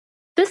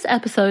This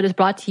episode is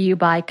brought to you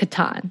by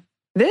Catan.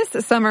 This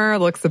summer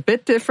looks a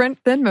bit different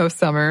than most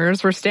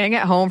summers. We're staying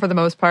at home for the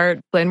most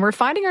part, and we're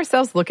finding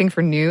ourselves looking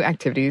for new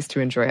activities to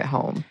enjoy at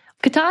home.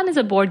 Catan is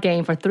a board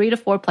game for 3 to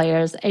 4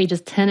 players,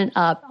 ages 10 and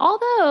up,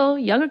 although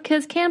younger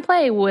kids can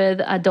play with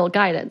adult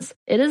guidance.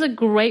 It is a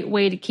great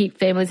way to keep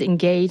families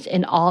engaged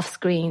and off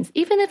screens,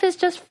 even if it's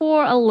just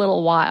for a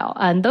little while.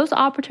 And those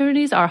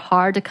opportunities are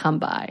hard to come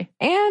by.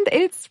 And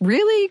it's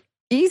really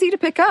easy to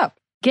pick up.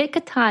 Get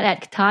Catan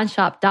at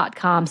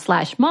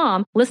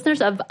catanshop.com/mom.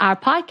 Listeners of our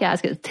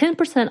podcast get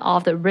 10%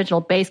 off the original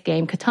base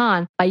game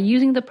Catan by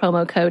using the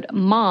promo code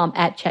MOM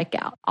at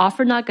checkout.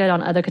 Offer not good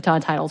on other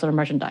Catan titles or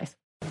merchandise.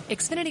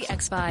 Xfinity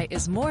XFi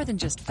is more than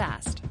just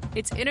fast.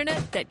 It's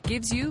internet that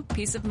gives you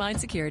peace of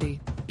mind security.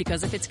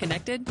 Because if it's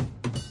connected,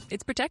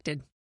 it's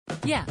protected.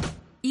 Yeah,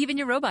 even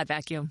your robot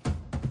vacuum.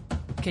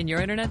 Can your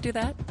internet do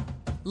that?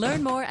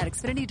 Learn more at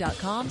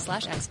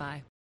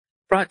xfinity.com/XFi.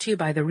 Brought to you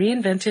by the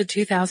reinvented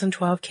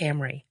 2012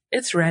 Camry.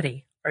 It's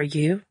ready. Are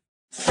you?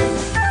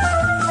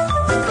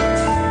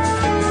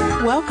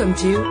 Welcome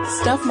to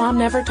Stuff Mom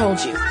Never Told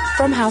You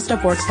from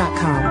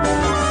HowStuffWorks.com.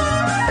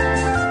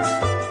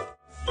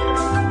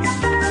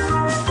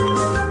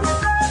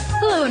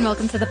 Hello and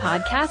welcome to the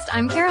podcast.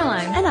 I'm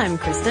Caroline. And I'm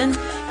Kristen.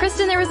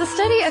 Kristen, there was a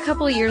study a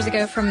couple of years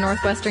ago from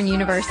Northwestern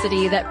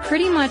University that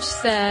pretty much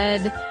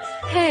said,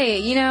 hey,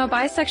 you know,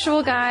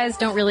 bisexual guys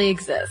don't really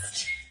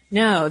exist.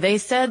 No, they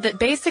said that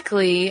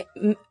basically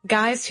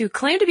guys who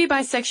claim to be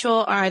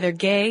bisexual are either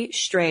gay,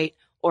 straight,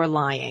 or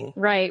lying.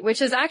 Right,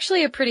 which is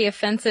actually a pretty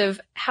offensive,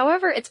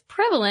 however, it's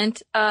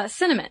prevalent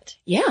sentiment.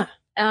 Yeah.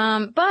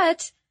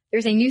 But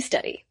there's a new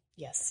study.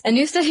 Yes. A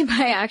new study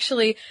by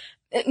actually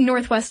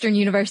Northwestern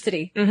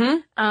University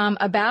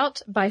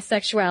about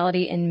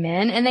bisexuality in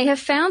men, and they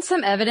have found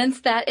some evidence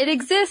that it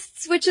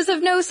exists, which is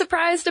of no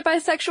surprise to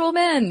bisexual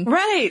men.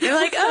 Right. They're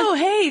like, oh,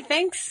 hey,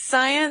 thanks,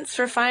 science,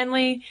 for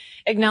finally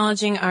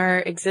acknowledging our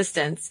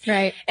existence.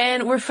 Right.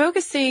 And we're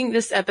focusing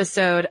this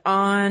episode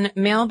on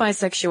male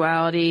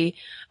bisexuality,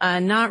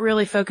 not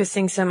really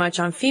focusing so much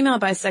on female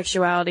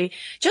bisexuality,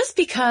 just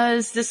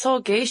because this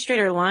whole gay, straight,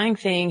 or lying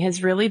thing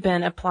has really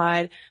been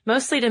applied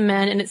mostly to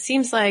men, and it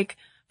seems like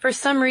for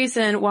some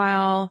reason,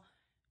 while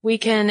we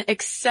can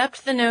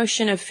accept the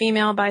notion of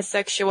female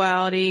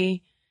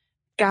bisexuality,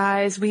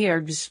 guys, we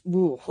are just,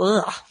 we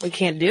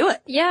can't do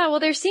it. Yeah, well,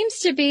 there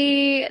seems to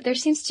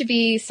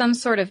be some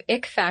sort of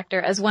ick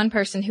factor, as one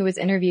person who was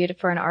interviewed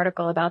for an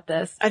article about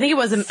this. I think it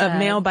was a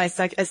male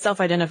a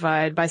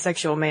self-identified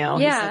bisexual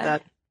male. Yeah. Who said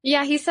that.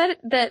 Yeah, he said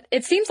that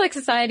it seems like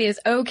society is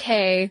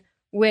okay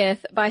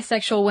with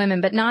bisexual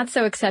women, but not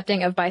so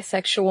accepting of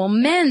bisexual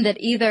men, that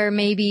either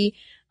maybe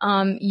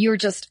you're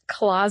just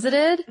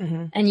closeted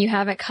and you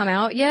haven't come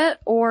out yet,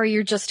 or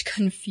you're just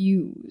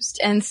confused.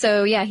 And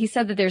so, yeah, he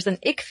said that there's an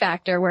ick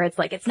factor where it's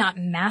like, it's not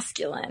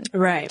masculine,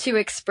 right, to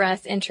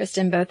express interest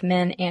in both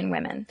men and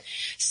women.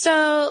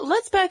 So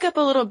let's back up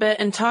a little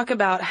bit and talk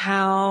about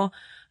how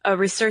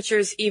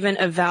researchers even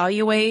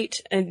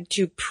evaluate and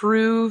to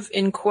prove,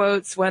 in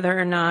quotes, whether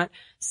or not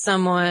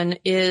someone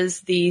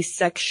is the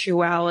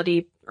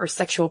sexuality or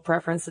sexual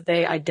preference that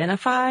they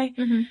identify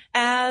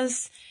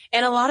as.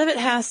 And a lot of it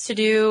has to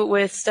do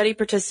with study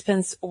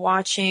participants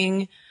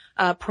watching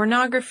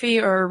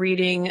pornography or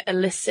reading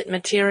illicit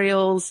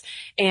materials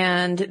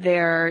and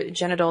their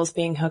genitals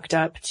being hooked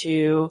up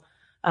to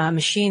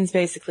machines,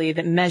 basically,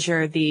 that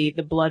measure the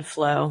blood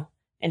flow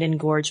and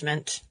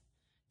engorgement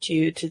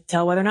to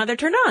tell whether or not they're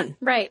turned on.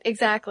 Right,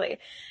 exactly.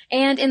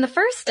 And in the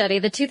first study,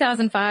 the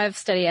 2005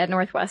 study at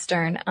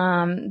Northwestern,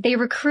 they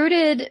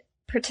recruited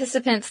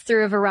participants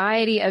through a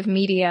variety of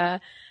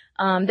media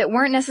that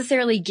weren't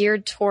necessarily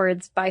geared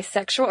towards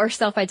bisexual or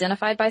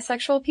self-identified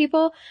bisexual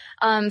people.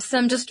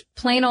 Some just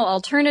plain old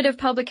alternative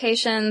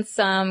publications,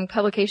 some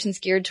publications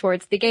geared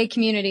towards the gay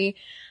community.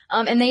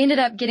 And they ended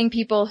up getting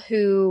people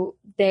who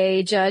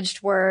they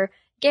judged were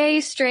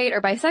gay, straight,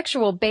 or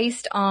bisexual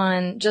based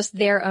on just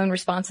their own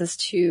responses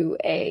to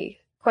a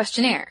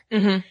questionnaire.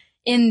 In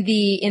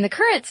the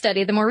current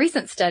study, the more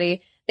recent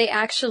study, they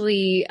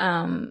actually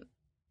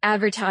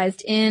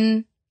advertised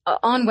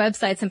on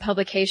websites and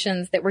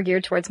publications that were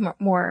geared towards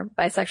more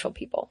bisexual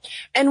people.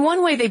 And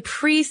one way they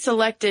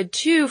pre-selected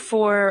too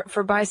for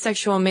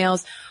bisexual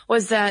males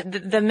was that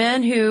the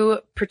men who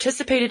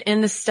participated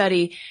in the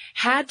study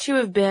had to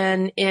have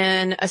been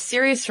in a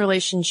serious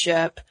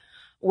relationship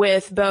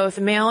with both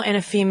a male and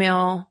a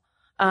female,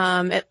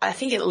 I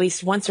think at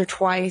least once or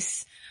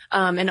twice,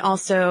 and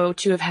also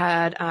to have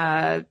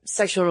had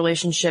sexual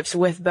relationships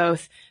with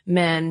both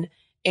men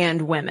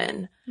and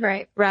women.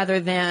 Right. Rather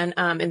than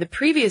in the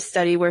previous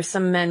study where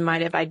some men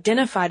might have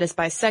identified as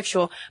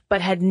bisexual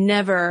but had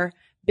never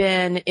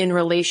been in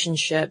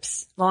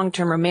relationships,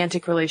 long-term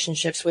romantic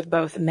relationships with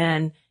both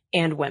men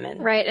and women.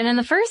 Right. And in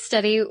the first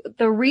study,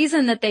 the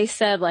reason that they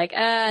said like,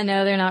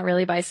 no, they're not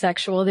really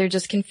bisexual, they're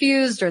just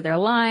confused or they're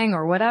lying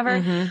or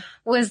whatever,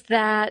 was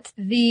that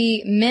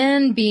the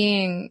men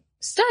being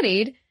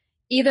studied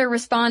either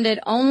responded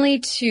only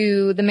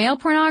to the male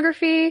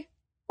pornography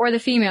or the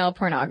female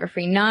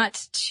pornography,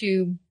 not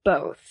to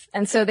both.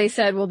 And so they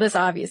said, well, this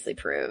obviously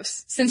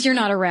proves, since you're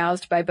not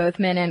aroused by both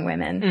men and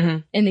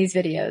women in these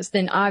videos,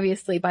 then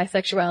obviously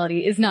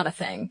bisexuality is not a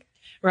thing.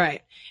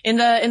 Right. In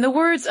the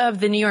words of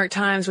the New York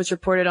Times, which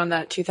reported on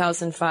that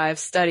 2005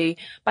 study,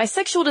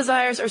 bisexual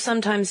desires are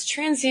sometimes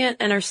transient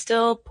and are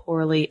still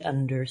poorly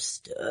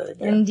understood.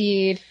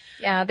 Indeed.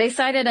 Yeah. They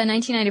cited a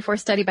 1994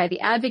 study by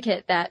The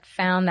Advocate that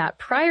found that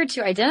prior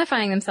to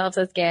identifying themselves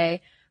as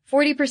gay,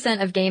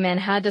 40% of gay men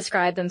had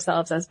described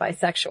themselves as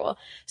bisexual.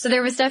 So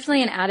there was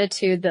definitely an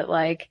attitude that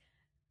like,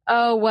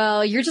 oh,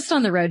 well, you're just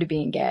on the road to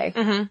being gay.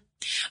 Mm-hmm.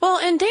 Well,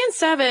 and Dan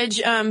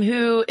Savage,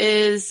 who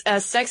is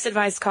a sex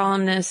advice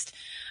columnist,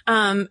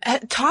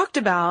 had talked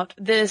about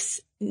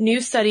this new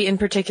study in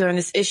particular and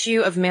this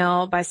issue of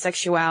male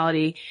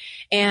bisexuality.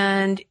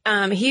 And,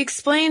 he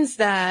explains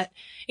that,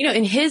 you know,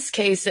 in his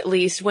case, at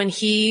least when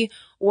he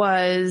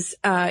was,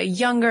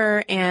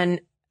 younger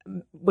and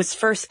was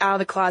first out of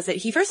the closet,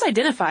 he first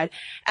identified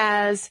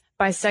as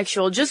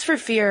bisexual just for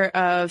fear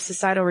of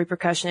societal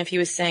repercussion if he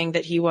was saying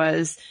that he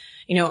was,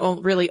 you know,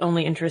 really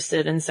only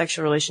interested in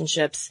sexual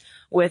relationships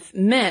with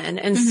men.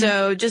 And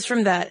so just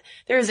from that,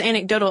 there is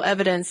anecdotal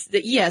evidence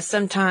that yes,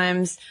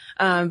 sometimes,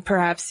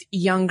 perhaps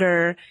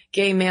younger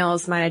gay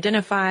males might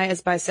identify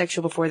as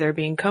bisexual before they're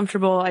being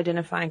comfortable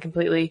identifying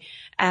completely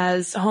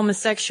as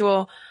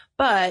homosexual.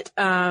 But,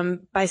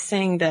 by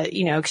saying that,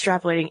 you know,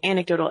 extrapolating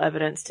anecdotal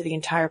evidence to the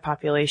entire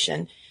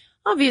population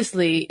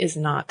obviously is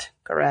not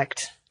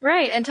correct.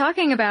 Right. And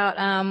talking about,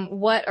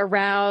 what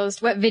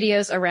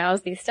videos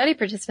aroused these study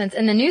participants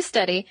in the new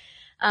study,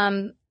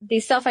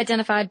 these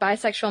self-identified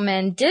bisexual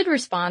men did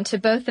respond to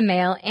both the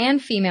male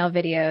and female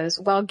videos,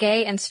 while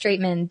gay and straight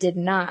men did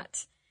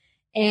not.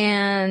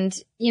 And,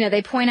 you know,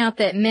 they point out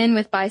that men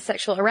with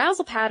bisexual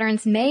arousal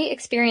patterns may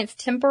experience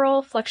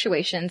temporal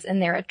fluctuations in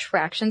their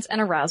attractions and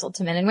arousal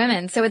to men and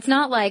women. So it's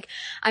not like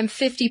I'm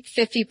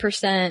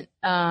 50%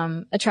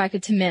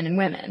 attracted to men and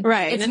women.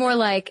 Right. It's more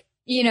like,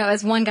 you know,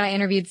 as one guy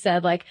interviewed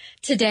said, like,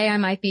 today I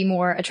might be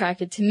more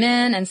attracted to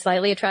men and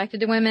slightly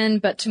attracted to women,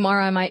 but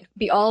tomorrow I might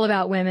be all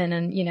about women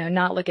and, you know,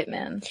 not look at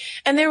men.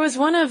 And there was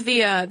one of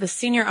the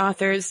senior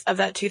authors of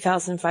that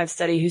 2005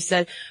 study who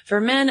said,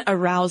 for men,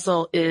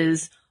 arousal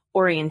is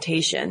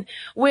orientation,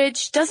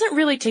 which doesn't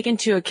really take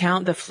into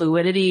account the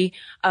fluidity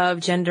of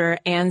gender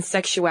and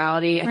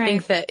sexuality. I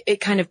think that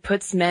it kind of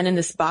puts men in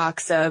this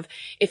box of,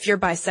 if you're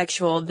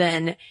bisexual,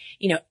 then,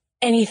 you know,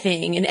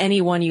 anything and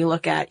anyone you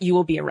look at, you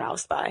will be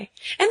aroused by.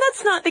 And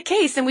that's not the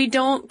case. And we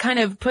don't kind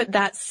of put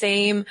that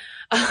same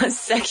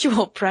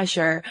sexual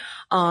pressure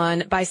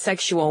on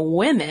bisexual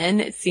women.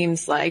 It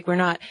seems like we're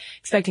not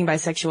expecting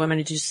bisexual women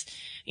to just,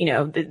 you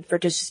know, for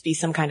it to just be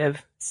some kind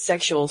of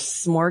sexual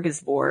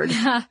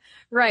smorgasbord.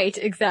 Right,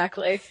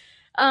 exactly.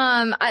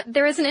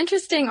 There was an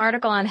interesting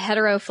article on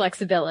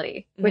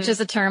heteroflexibility, which is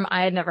a term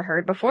I had never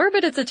heard before,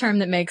 but it's a term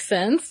that makes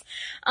sense.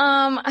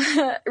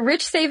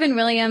 Rich Saban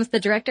Williams, the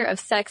director of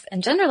Sex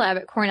and Gender Lab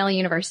at Cornell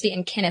University,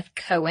 and Kenneth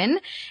Cohen,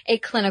 a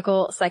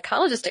clinical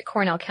psychologist at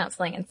Cornell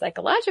Counseling and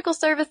Psychological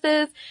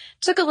Services,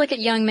 took a look at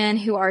young men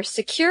who are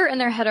secure in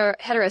their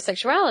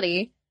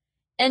heterosexuality,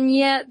 and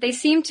yet they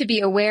seem to be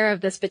aware of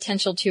this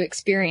potential to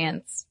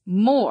experience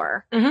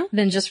more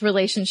than just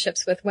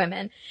relationships with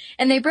women.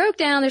 And they broke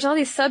down, there's all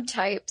these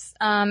subtypes.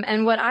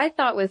 And what I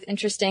thought was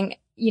interesting,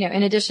 you know,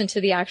 in addition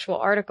to the actual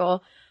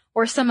article,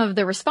 were some of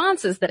the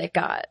responses that it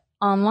got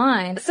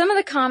online. Some of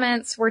the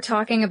comments were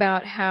talking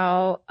about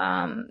how,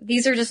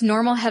 these are just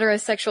normal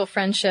heterosexual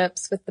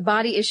friendships with the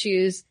body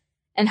issues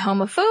and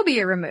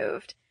homophobia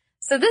removed.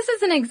 So this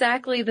isn't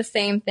exactly the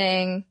same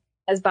thing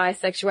as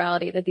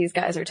bisexuality that these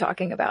guys are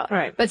talking about.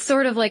 Right. But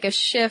sort of like a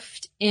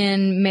shift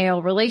in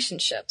male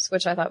relationships,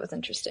 which I thought was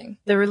interesting.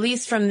 The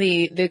release from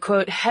the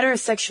quote,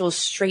 heterosexual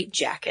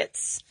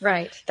straitjackets.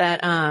 Right.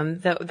 That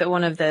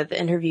one of the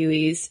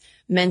interviewees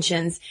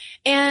mentions.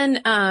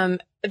 And,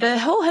 the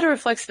whole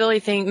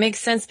heteroflexibility thing makes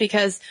sense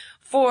because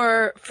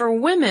for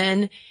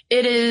women,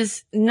 it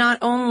is not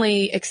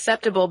only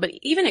acceptable, but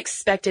even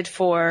expected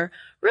for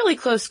really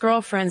close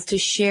girlfriends to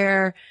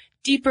share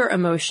deeper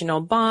emotional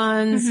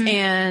bonds.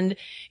 And,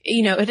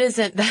 you know, it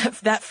isn't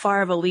that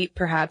far of a leap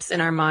perhaps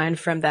in our mind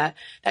from that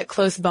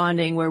close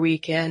bonding where we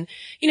can,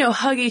 you know,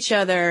 hug each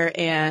other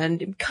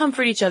and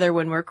comfort each other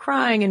when we're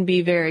crying and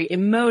be very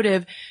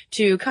emotive,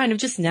 to kind of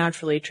just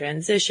naturally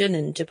transition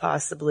into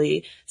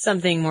possibly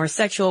something more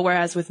sexual.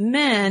 Whereas with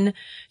men,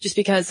 just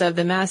because of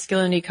the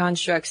masculinity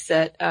constructs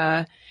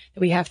that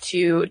we have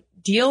to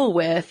deal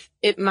with,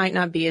 it might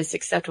not be as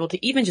acceptable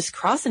to even just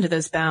cross into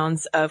those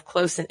bounds of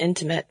close and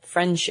intimate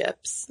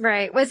friendships.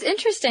 Right. What's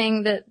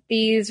interesting that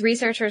these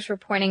researchers were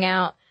pointing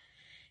out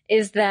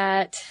is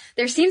that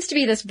there seems to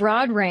be this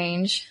broad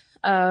range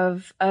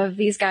of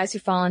these guys who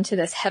fall into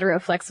this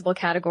heteroflexible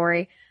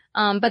category.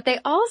 But they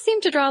all seem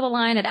to draw the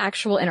line at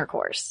actual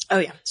intercourse. Oh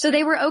yeah. So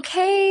they were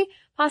okay,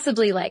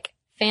 possibly like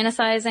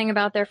fantasizing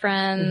about their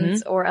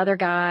friends or other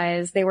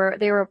guys. They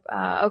were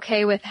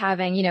okay with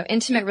having, you know,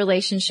 intimate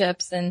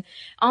relationships and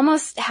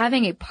almost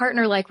having a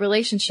partner-like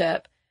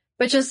relationship,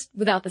 but just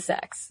without the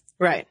sex.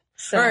 Right.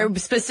 So, or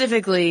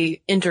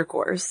specifically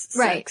intercourse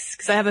Right. sex.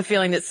 Because I have a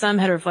feeling that some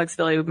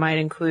heteroflexibility might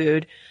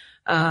include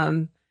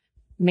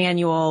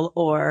manual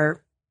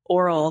or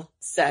oral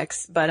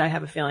sex, but I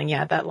have a feeling,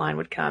 that line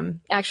would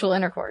come. actual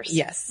intercourse.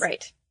 Yes.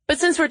 Right. But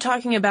since we're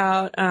talking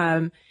about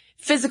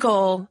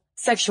physical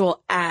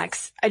sexual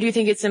acts, I do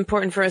think it's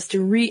important for us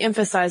to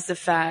re-emphasize the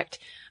fact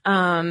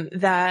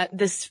that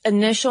this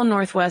initial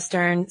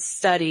Northwestern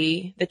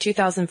study, the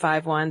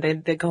 2005 one,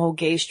 the whole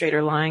gay, straight,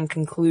 or lying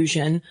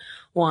conclusion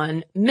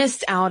one,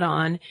 missed out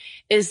on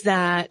is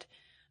that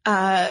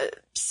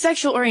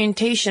sexual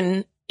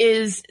orientation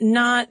is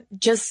not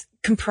just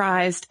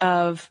comprised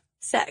of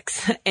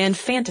sex and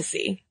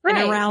fantasy and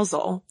Right.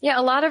 arousal. Yeah,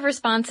 a lot of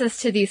responses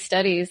to these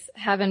studies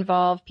have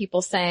involved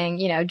people saying,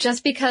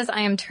 just because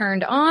I am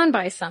turned on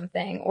by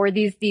something, or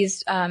these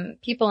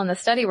people in the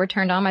study were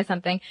turned on by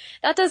something,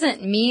 that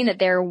doesn't mean that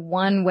they're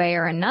one way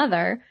or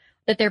another,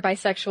 that they're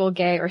bisexual,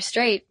 gay, or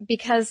straight,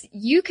 because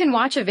you can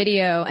watch a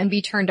video and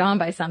be turned on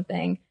by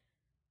something,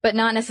 but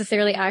not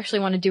necessarily actually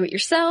want to do it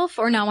yourself,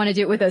 or not want to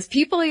do it with those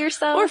people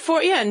yourself.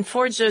 Or and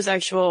forge those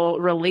sexual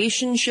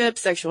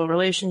relationships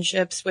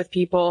with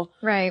people.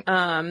 Right.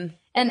 And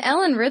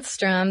Ellen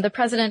Ridstrom, the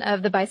president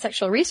of the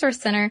Bisexual Resource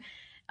Center,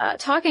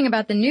 talking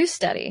about the new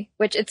study,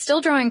 which it's still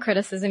drawing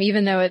criticism,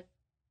 even though it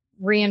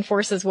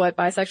reinforces what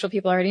bisexual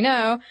people already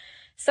know,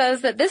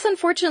 says that this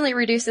unfortunately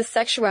reduces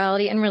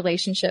sexuality and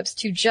relationships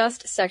to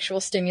just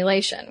sexual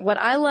stimulation. What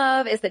I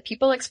love is that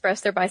people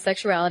express their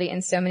bisexuality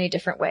in so many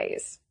different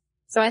ways.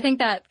 So I think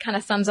that kind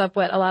of sums up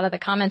what a lot of the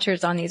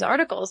commenters on these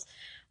articles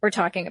were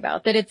talking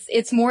about, that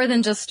it's more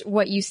than just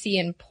what you see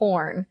in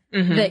porn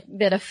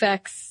that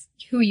affects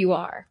who you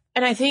are.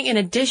 And I think in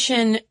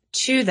addition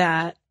to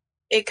that,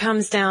 it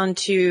comes down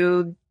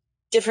to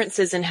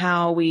differences in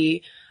how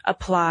we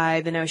apply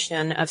the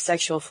notion of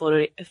sexual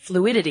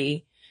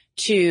fluidity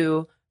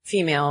to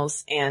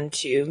females and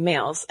to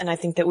males. And I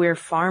think that we're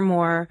far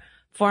more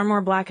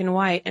black and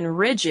white and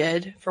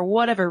rigid for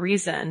whatever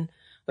reason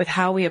with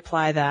how we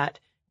apply that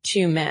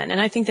to men.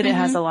 And I think that it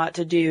has a lot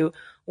to do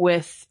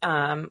with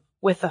the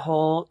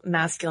whole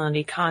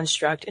masculinity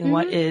construct and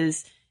what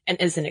is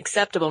and isn't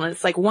acceptable. And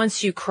it's like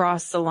once you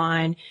cross the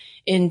line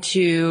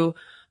into,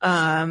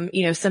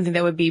 something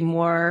that would be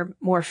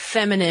more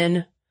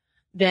feminine,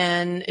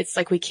 then it's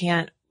like we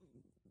can't,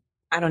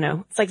 I don't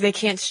know. It's like they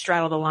can't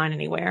straddle the line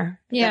anywhere.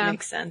 If that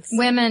makes sense.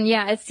 Women,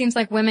 it seems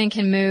like women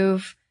can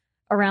move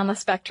around the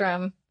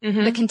spectrum,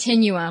 the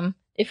continuum.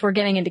 If we're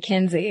getting into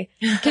Kinsey,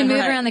 can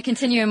move around the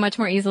continuum much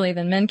more easily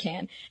than men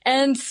can.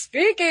 And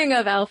speaking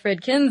of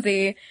Alfred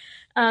Kinsey,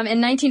 in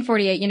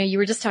 1948, you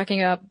were just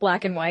talking about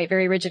black and white,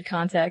 very rigid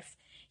context.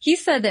 He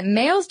said that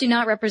males do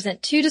not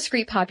represent two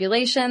discrete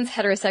populations,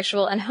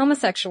 heterosexual and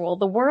homosexual.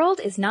 The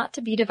world is not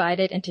to be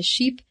divided into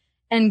sheep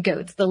and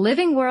goats. The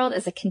living world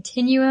is a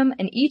continuum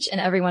in each and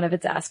every one of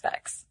its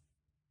aspects.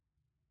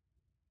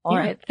 All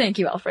right. Thank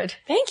you, Alfred.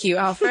 Thank you,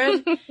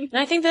 Alfred. And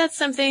I think that's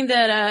something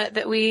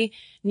that we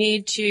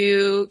need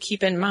to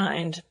keep in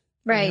mind.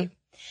 Right.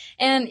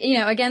 And,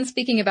 again,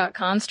 speaking about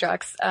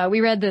constructs,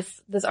 we read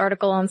this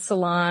article on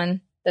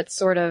Salon that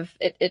sort of,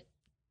 it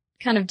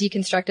kind of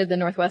deconstructed the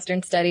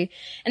Northwestern study.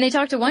 And they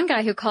talked to one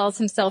guy who calls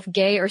himself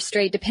gay or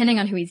straight depending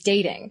on who he's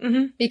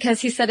dating.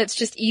 Because he said it's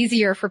just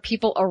easier for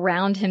people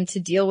around him to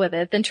deal with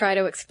it than try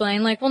to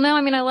explain like, well, no, I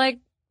mean, I like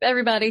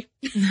everybody.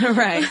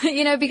 Right.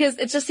 Because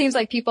it just seems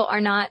like people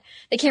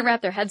they can't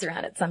wrap their heads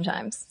around it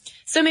sometimes.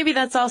 So maybe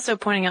that's also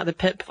pointing out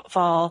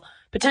the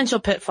potential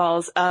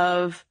pitfalls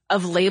of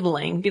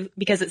labeling,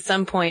 because at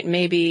some point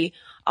maybe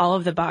all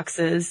of the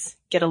boxes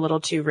get a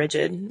little too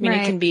rigid. I mean,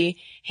 it can be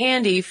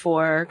handy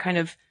for kind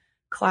of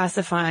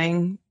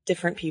classifying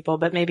different people,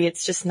 but maybe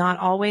it's just not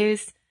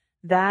always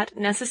that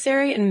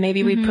necessary. And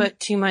maybe we put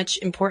too much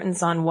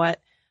importance on what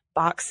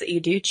box that you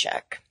do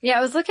check. Yeah,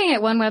 I was looking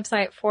at one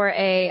website for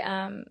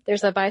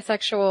there's a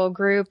bisexual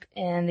group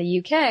in the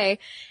UK,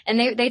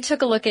 and they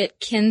took a look at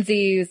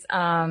Kinsey's,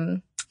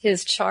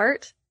 his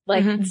chart,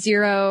 like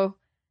 0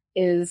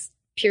 is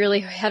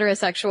purely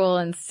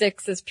heterosexual and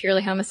 6 is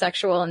purely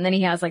homosexual. And then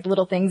he has like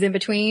little things in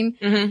between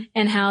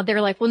and how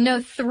they're like, well,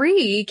 no,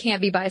 3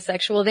 can't be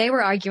bisexual. They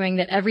were arguing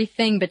that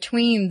everything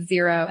between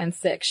 0 and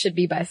 6 should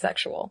be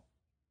bisexual.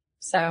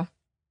 So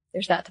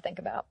there's that to think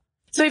about.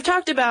 So we've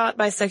talked about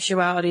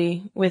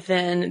bisexuality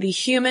within the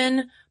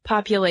human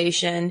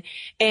population,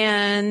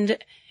 and,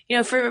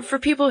 for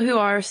people who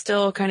are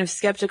still kind of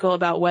skeptical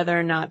about whether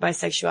or not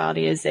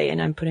bisexuality is and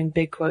I'm putting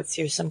big quotes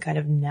here, some kind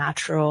of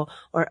natural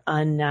or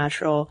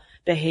unnatural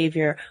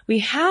behavior, we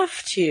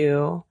have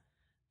to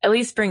at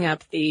least bring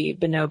up the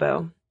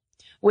bonobo,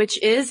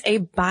 which is a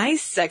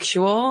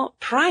bisexual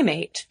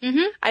primate.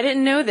 I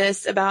didn't know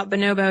this about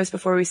bonobos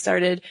before we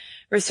started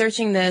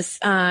researching this.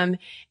 And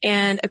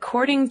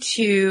according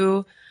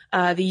to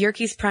the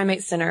Yerkes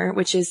Primate Center,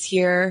 which is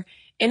here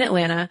in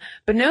Atlanta,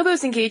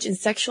 bonobos engage in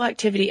sexual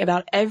activity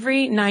about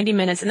every 90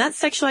 minutes. And that's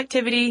sexual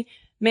activity,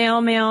 male,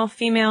 male,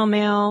 female,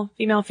 male,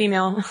 female,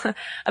 female,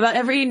 about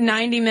every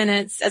 90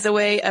 minutes as a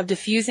way of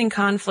diffusing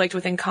conflict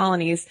within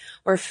colonies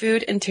where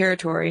food and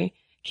territory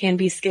can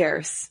be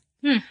scarce.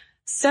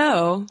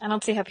 So I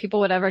don't see how people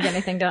would ever get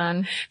anything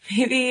done.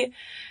 maybe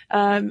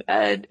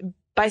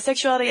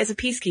bisexuality as a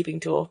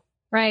peacekeeping tool.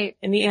 Right.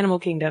 In the animal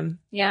kingdom.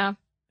 Yeah.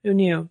 Who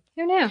knew?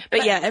 Who knew?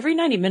 But yeah, every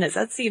 90 minutes,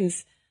 that's an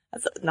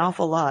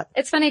awful lot.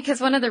 It's funny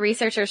because one of the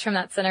researchers from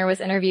that center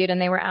was interviewed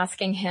and they were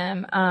asking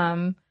him,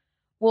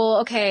 well,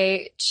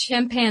 okay,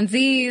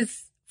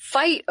 chimpanzees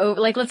fight over,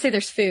 like, let's say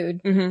there's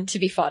food to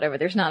be fought over.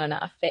 There's not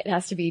enough. It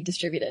has to be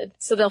distributed.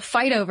 So they'll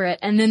fight over it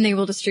and then they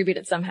will distribute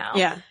it somehow.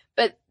 Yeah.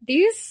 But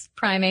these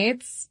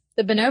primates,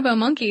 the bonobo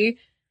monkey,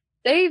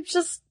 they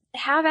just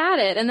have at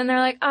it. And then they're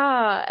like,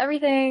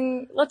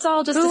 everything, let's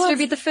all just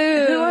distribute the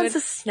food. Who wants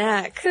a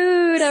snack?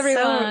 Food,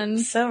 everyone.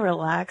 So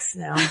relaxed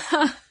now.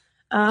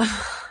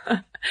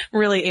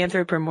 Really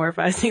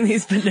anthropomorphizing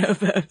these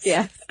bonobos.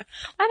 Yes.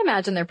 I'd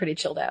imagine they're pretty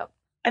chilled out.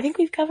 I think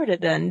we've covered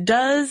it then.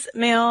 Does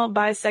male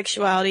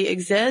bisexuality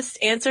exist?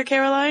 Answer,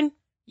 Caroline?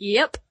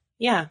 Yep.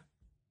 Yeah.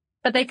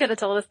 But they could have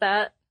told us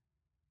that.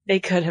 They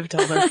could have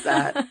told us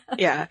that.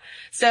 Yeah.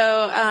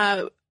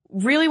 So,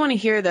 really want to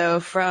hear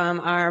though from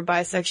our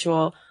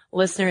bisexual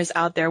listeners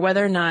out there,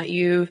 whether or not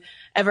you've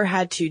ever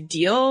had to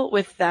deal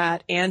with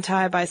that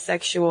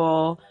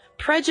anti-bisexual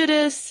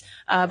prejudice,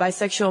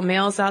 bisexual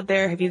males out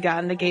there. Have you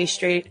gotten the gay,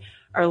 straight,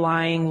 or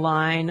lying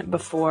line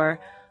before?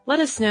 Let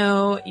us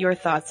know your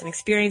thoughts and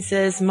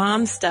experiences.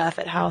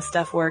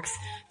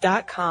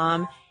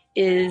 momstuff@howstuffworks.com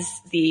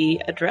is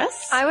the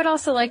address. I would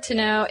also like to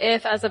know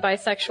if, as a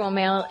bisexual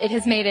male, it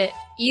has made it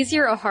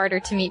easier or harder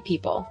to meet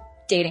people,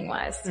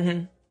 dating-wise.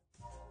 Mm-hmm.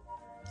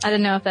 I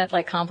don't know if that,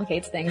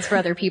 complicates things for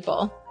other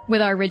people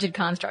with our rigid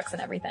constructs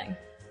and everything.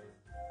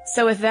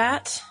 So with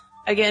that,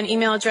 again,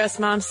 email address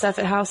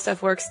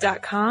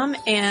momstuff@howstuffworks.com.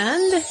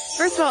 And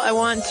first of all, I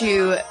want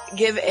to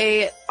give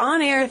a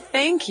on-air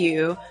thank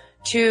you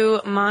to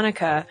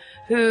Monica,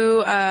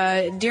 who,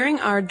 during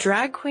our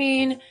drag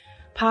queen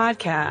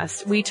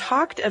podcast, we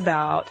talked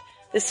about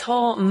this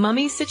whole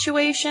mummy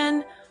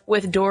situation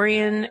with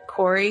Dorian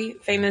Corey,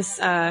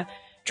 famous,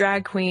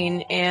 drag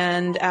queen.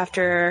 And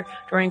after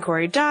Dorian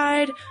Corey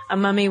died, a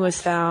mummy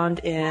was found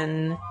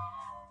in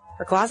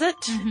her closet.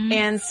 Mm-hmm.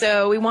 And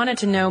so we wanted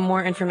to know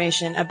more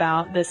information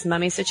about this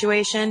mummy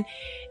situation.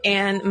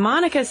 And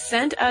Monica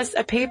sent us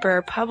a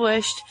paper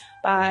published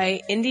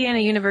by Indiana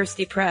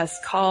University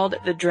Press called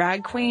The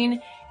Drag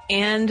Queen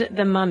and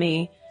the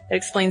Mummy that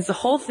explains the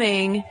whole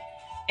thing.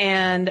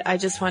 And I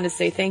just wanted to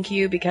say thank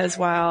you because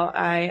while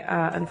I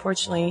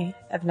unfortunately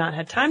have not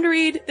had time to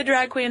read The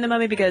Drag Queen and the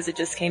Mummy because it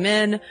just came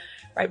in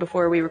right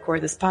before we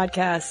record this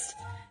podcast,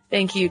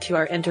 thank you to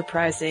our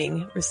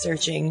enterprising,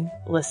 researching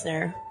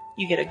listener.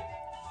 You get a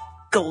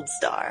gold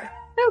star.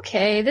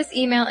 Okay, this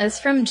email is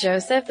from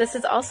Joseph. This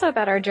is also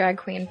about our Drag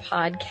Queen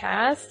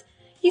podcast.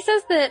 He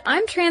says that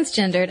I'm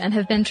transgendered and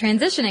have been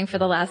transitioning for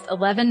the last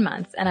 11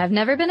 months, and I've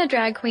never been a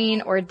drag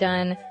queen or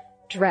done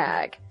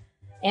drag.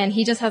 And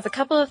he just has a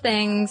couple of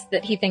things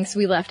that he thinks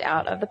we left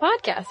out of the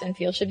podcast and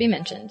feels should be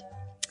mentioned.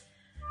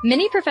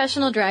 Many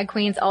professional drag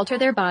queens alter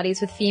their bodies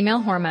with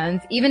female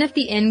hormones, even if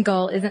the end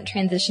goal isn't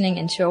transitioning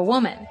into a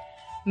woman.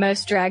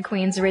 Most drag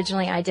queens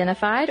originally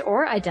identified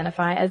or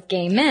identify as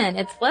gay men.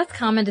 It's less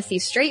common to see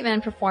straight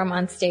men perform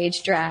on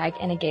stage drag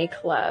in a gay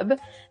club,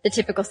 the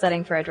typical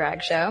setting for a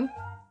drag show.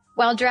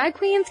 While drag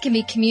queens can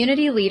be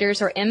community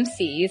leaders or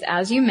MCs,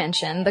 as you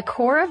mentioned, the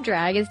core of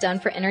drag is done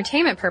for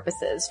entertainment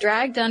purposes.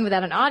 Drag done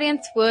without an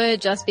audience would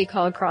just be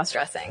called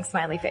cross-dressing,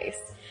 smiley face.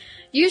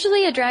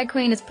 Usually a drag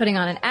queen is putting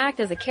on an act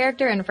as a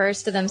character and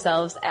refers to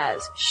themselves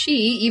as she,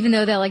 even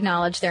though they'll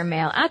acknowledge their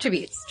male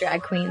attributes.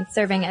 Drag queens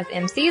serving as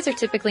MCs are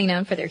typically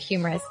known for their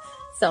humorous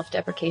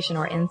self-deprecation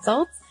or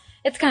insults.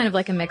 It's kind of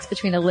like a mix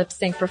between a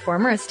lip-sync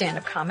performer, a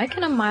stand-up comic,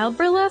 and a mild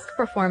burlesque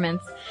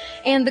performance.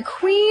 And the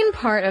queen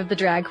part of the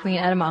drag queen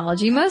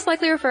etymology most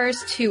likely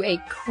refers to a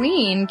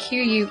queen,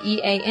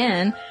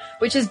 Quean,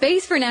 which is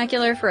base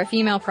vernacular for a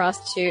female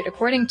prostitute,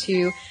 according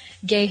to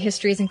Gay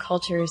Histories and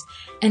Cultures,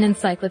 an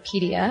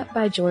encyclopedia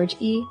by George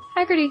E.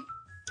 Haggerty.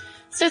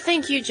 So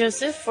thank you,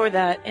 Joseph, for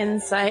that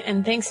insight.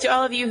 And thanks to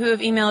all of you who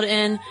have emailed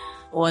in.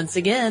 Once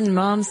again,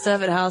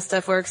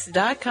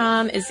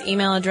 momstuff@howstuffworks.com is the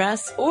email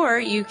address, or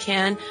you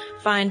can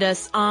find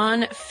us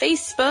on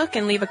Facebook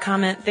and leave a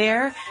comment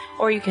there,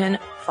 or you can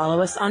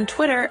follow us on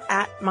Twitter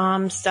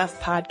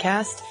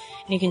 @momstuffpodcast,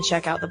 and you can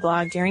check out the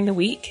blog during the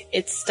week.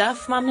 It's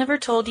Stuff Mom Never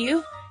Told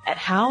You at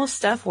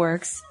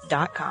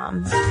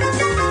howstuffworks.com.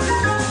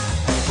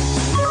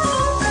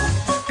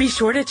 Be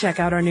sure to check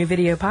out our new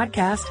video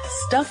podcast,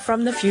 Stuff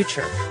from the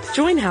Future.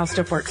 Join How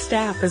Stuff Works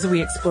staff as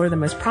we explore the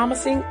most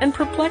promising and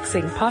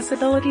perplexing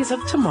possibilities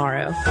of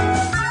tomorrow.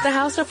 The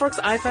How Stuff Works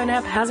iPhone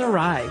app has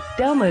arrived.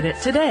 Download it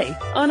today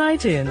on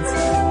iTunes.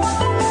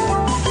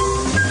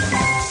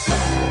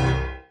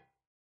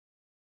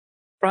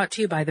 Brought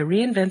to you by the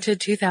reinvented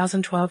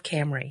 2012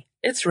 Camry.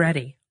 It's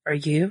ready. Are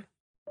you?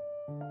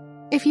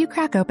 If you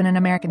crack open an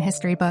American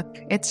history book,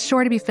 it's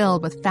sure to be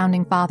filled with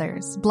founding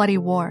fathers, bloody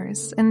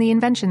wars, and the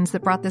inventions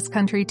that brought this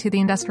country to the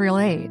industrial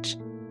age.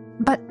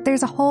 But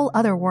there's a whole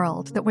other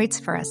world that waits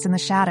for us in the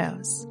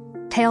shadows.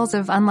 Tales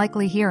of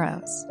unlikely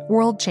heroes,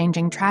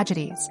 world-changing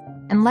tragedies,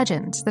 and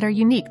legend that are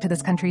unique to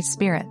this country's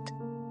spirit.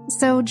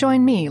 So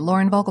join me,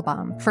 Lauren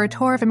Vogelbaum, for a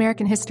tour of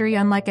American history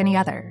unlike any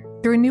other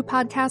through a new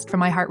podcast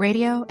from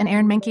iHeartRadio and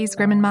Aaron Mahnke's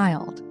Grim and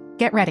Mild.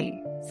 Get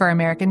ready for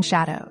American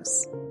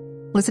Shadows.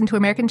 Listen to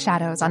American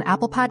Shadows on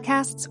Apple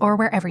Podcasts or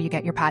wherever you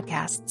get your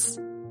podcasts.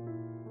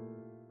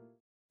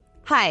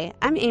 Hi,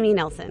 I'm Amy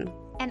Nelson.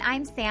 And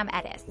I'm Sam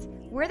Edis.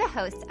 We're the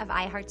hosts of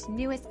iHeart's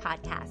newest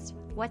podcast,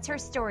 What's Her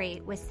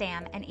Story with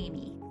Sam and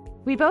Amy.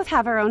 We both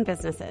have our own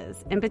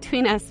businesses, and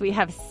between us, we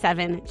have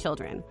 7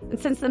 children. And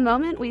since the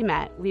moment we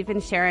met, we've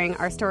been sharing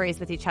our stories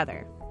with each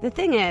other. The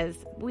thing is,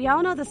 we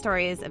all know the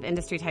stories of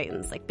industry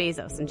titans like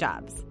Bezos and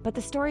Jobs, but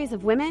the stories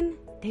of women,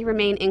 they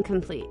remain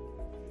incomplete.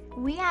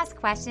 We ask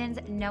questions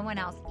no one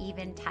else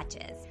even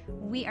touches.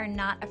 We are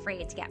not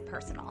afraid to get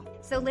personal.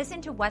 So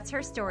listen to What's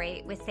Her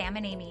Story with Sam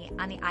and Amy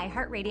on the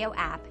iHeartRadio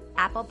app,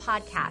 Apple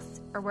Podcasts,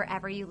 or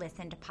wherever you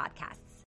listen to podcasts.